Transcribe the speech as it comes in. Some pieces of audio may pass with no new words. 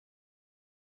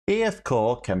EF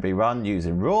Core can be run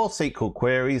using raw SQL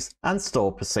queries and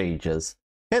stored procedures.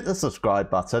 Hit the subscribe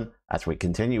button as we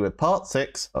continue with part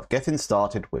 6 of getting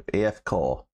started with EF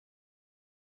Core.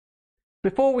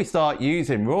 Before we start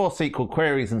using raw SQL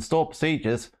queries and stored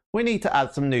procedures, we need to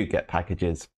add some Nuget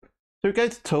packages. So we go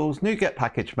to Tools, Nuget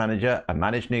Package Manager and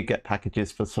Manage Nuget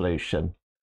Packages for Solution.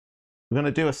 We're going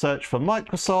to do a search for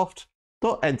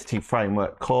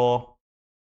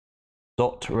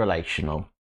Microsoft.EntityFrameworkCore.Relational.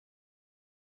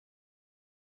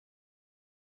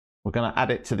 We're going to add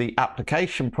it to the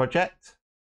application project.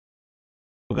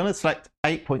 We're going to select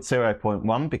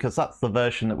 8.0.1 because that's the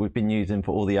version that we've been using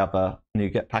for all the other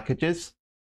Nuget packages.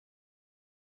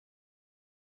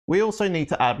 We also need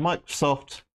to add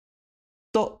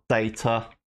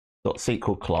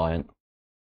Microsoft.Data.SQL client.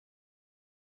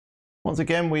 Once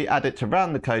again, we add it to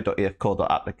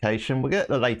roundthecode.efcore.application. We'll get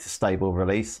the latest stable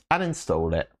release and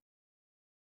install it.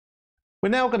 We're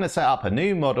now going to set up a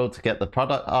new model to get the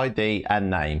product ID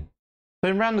and name. So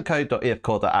in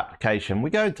roundthecode.efcore.application, we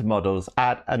go into models,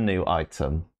 add a new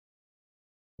item.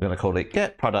 We're going to call it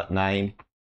get product name.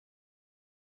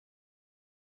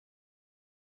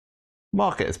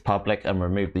 Mark it as public and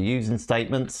remove the using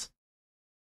statements.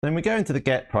 Then we go into the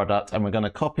get product and we're going to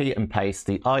copy and paste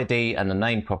the ID and the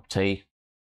name property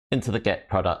into the get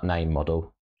product name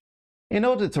model. In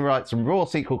order to write some raw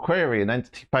SQL query in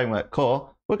Entity Framework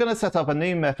Core, we're going to set up a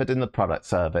new method in the product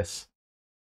service.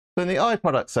 So in the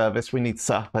iProduct service, we need to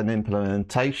set up an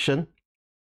implementation. It's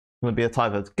going to be a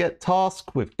type of get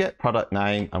task with get product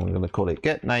name, and we're going to call it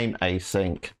get name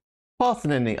async,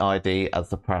 passing in the ID as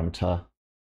the parameter.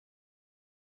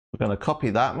 We're going to copy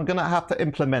that and we're going to have to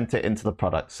implement it into the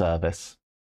product service.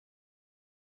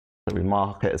 So we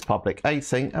mark it as public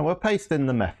async and we'll paste in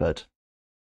the method.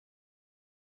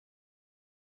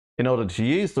 In order to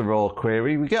use the raw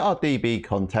query, we get our DB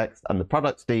context and the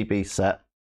products DB set.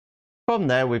 From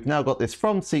there, we've now got this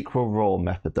FromSqlRaw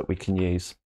method that we can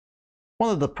use.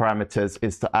 One of the parameters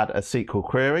is to add a SQL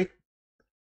query.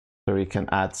 So we can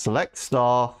add select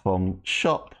star from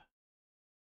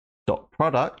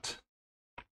shop.product,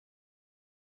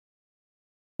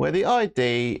 where the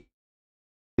ID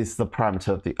is the parameter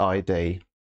of the ID.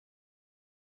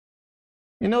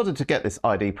 In order to get this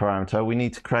ID parameter, we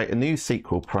need to create a new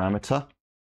SQL parameter.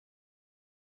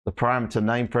 The parameter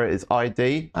name for it is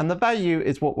ID, and the value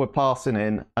is what we're passing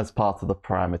in as part of the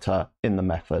parameter in the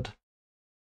method.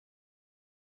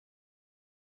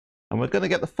 And we're going to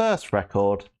get the first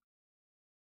record.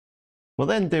 We'll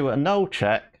then do a null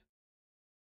check.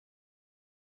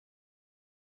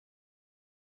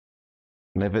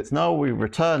 And if it's null, we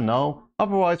return null.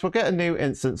 Otherwise, we'll get a new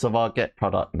instance of our get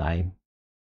product name.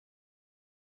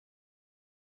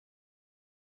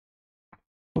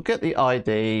 We'll get the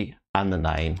ID and the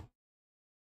name.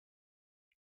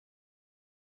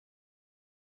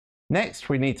 Next,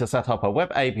 we need to set up a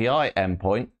web API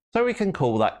endpoint so we can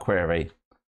call that query.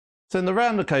 So in the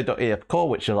roundthecode.ef core,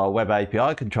 which is our web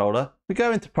API controller, we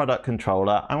go into product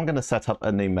controller and we're going to set up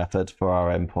a new method for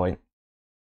our endpoint.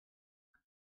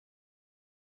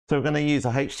 So we're going to use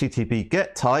a HTTP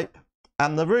GET type,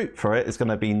 and the root for it is going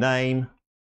to be name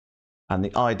and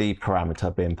the ID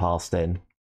parameter being passed in.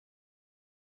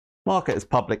 Mark it as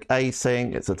public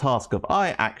async. It's a task of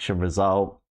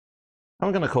iActionResult. And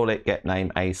we're going to call it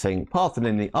getNameAsync, passing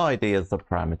in the ID as the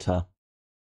parameter.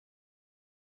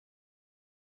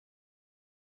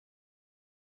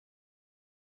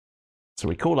 So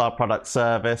we call our product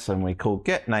service and we call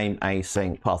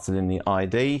getNameAsync, passing in the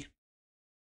ID.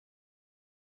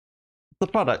 The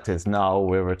product is null,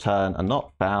 we'll return a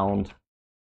not found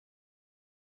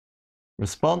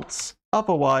response.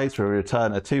 Otherwise, we'll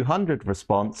return a 200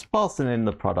 response, passing in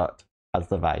the product as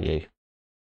the value.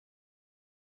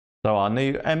 So our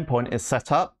new endpoint is set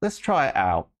up. Let's try it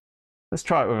out. Let's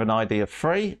try it with an ID of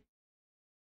 3.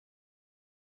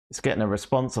 It's getting a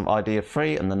response of ID of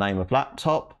 3 and the name of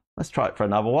laptop. Let's try it for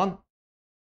another one.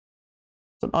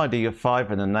 It's an ID of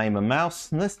 5 and a name of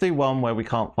mouse. And let's do one where we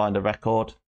can't find a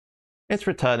record. It's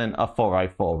returning a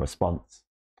 404 response.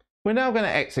 We're now going to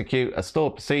execute a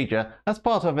stored procedure as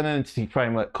part of an Entity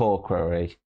Framework Core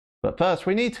query. But first,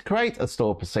 we need to create a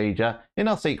stored procedure in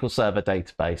our SQL Server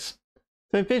database.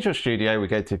 So in Visual Studio, we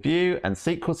go to View and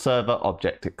SQL Server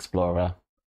Object Explorer.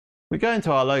 We go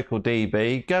into our local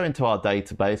DB, go into our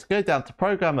database, go down to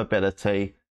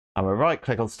Programmability, and we'll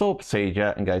right-click on Stored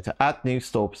Procedure and go to Add New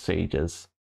Stored Procedures.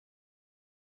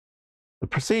 The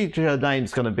procedure name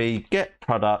is going to be Get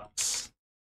Products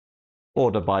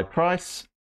Order by Price.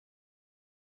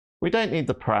 We don't need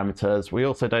the parameters. We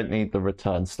also don't need the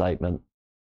return statement.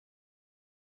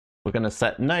 We're going to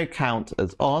set no count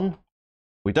as on.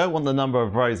 We don't want the number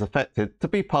of rows affected to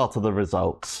be part of the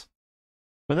results.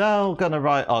 We're now going to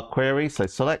write our query, so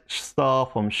select star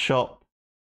from shop.product,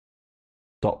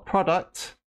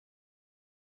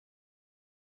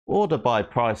 order by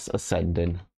price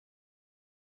ascending.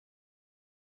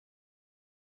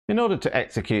 In order to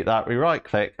execute that, we right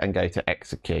click and go to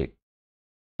execute.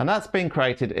 And that's been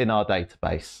created in our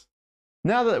database.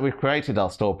 Now that we've created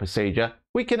our stored procedure,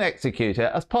 we can execute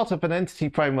it as part of an Entity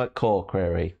Framework core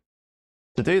query.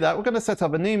 To do that, we're going to set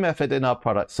up a new method in our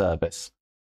product service.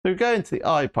 So we go into the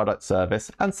iProduct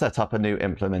service and set up a new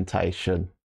implementation.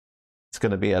 It's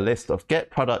going to be a list of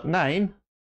getProductName,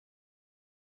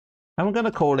 and we're going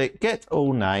to call it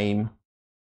getAllName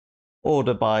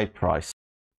order by price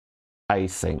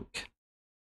async.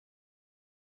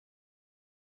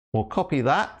 We'll copy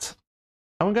that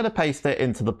and we're going to paste it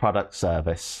into the product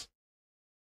service.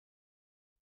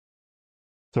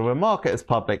 So we'll mark it as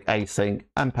public async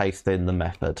and paste in the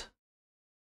method.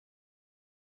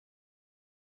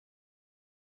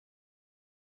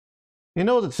 In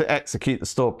order to execute the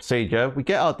stored procedure, we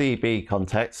get our DB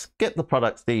context, get the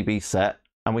product's DB set,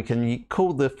 and we can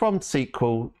call the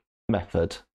FromSql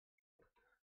method.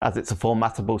 As it's a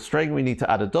formatable string, we need to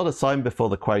add a $sign before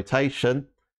the quotation.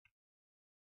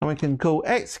 And we can call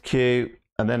execute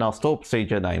and then our stored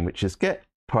procedure name, which is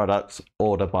getProducts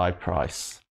order by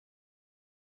price.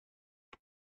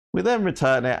 We then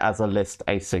return it as a list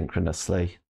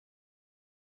asynchronously.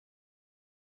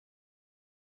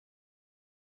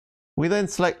 We then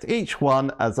select each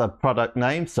one as a product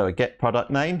name, so a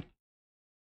getProductName.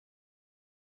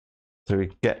 So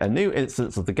we get a new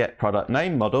instance of the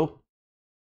getProductName model.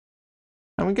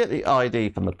 And we get the ID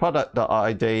from the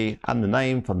product.id and the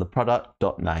name from the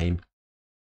product.name.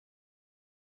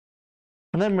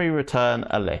 And then we return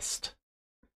a list.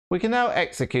 We can now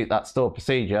execute that stored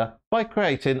procedure by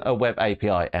creating a Web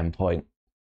API endpoint.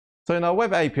 So in our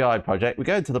Web API project, we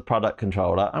go into the product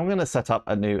controller and we're going to set up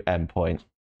a new endpoint.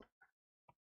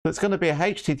 So it's going to be a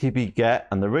HTTP GET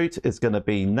and the root is going to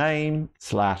be name/order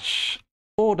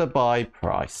by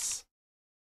price.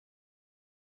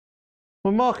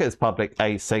 We'll mark it as public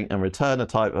async and return a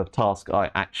type of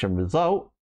task.action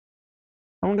result.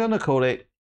 And we're going to call it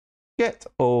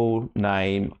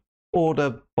getAllName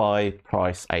order by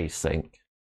price async.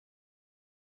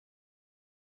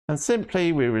 And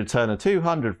simply we return a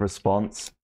 200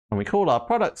 response and we call our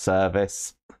product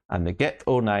service and the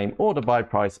getAllName order by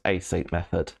price async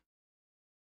method.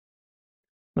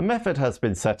 The method has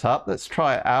been set up. Let's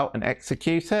try it out and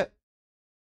execute it.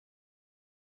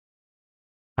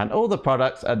 And all the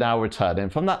products are now returning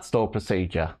from that stored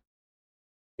procedure.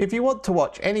 If you want to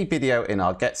watch any video in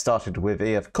our Get Started with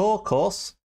EF Core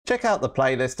course, check out the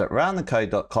playlist at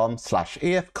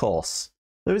roundthecode.com/EF course.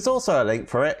 There is also a link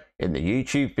for it in the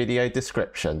YouTube video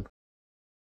description.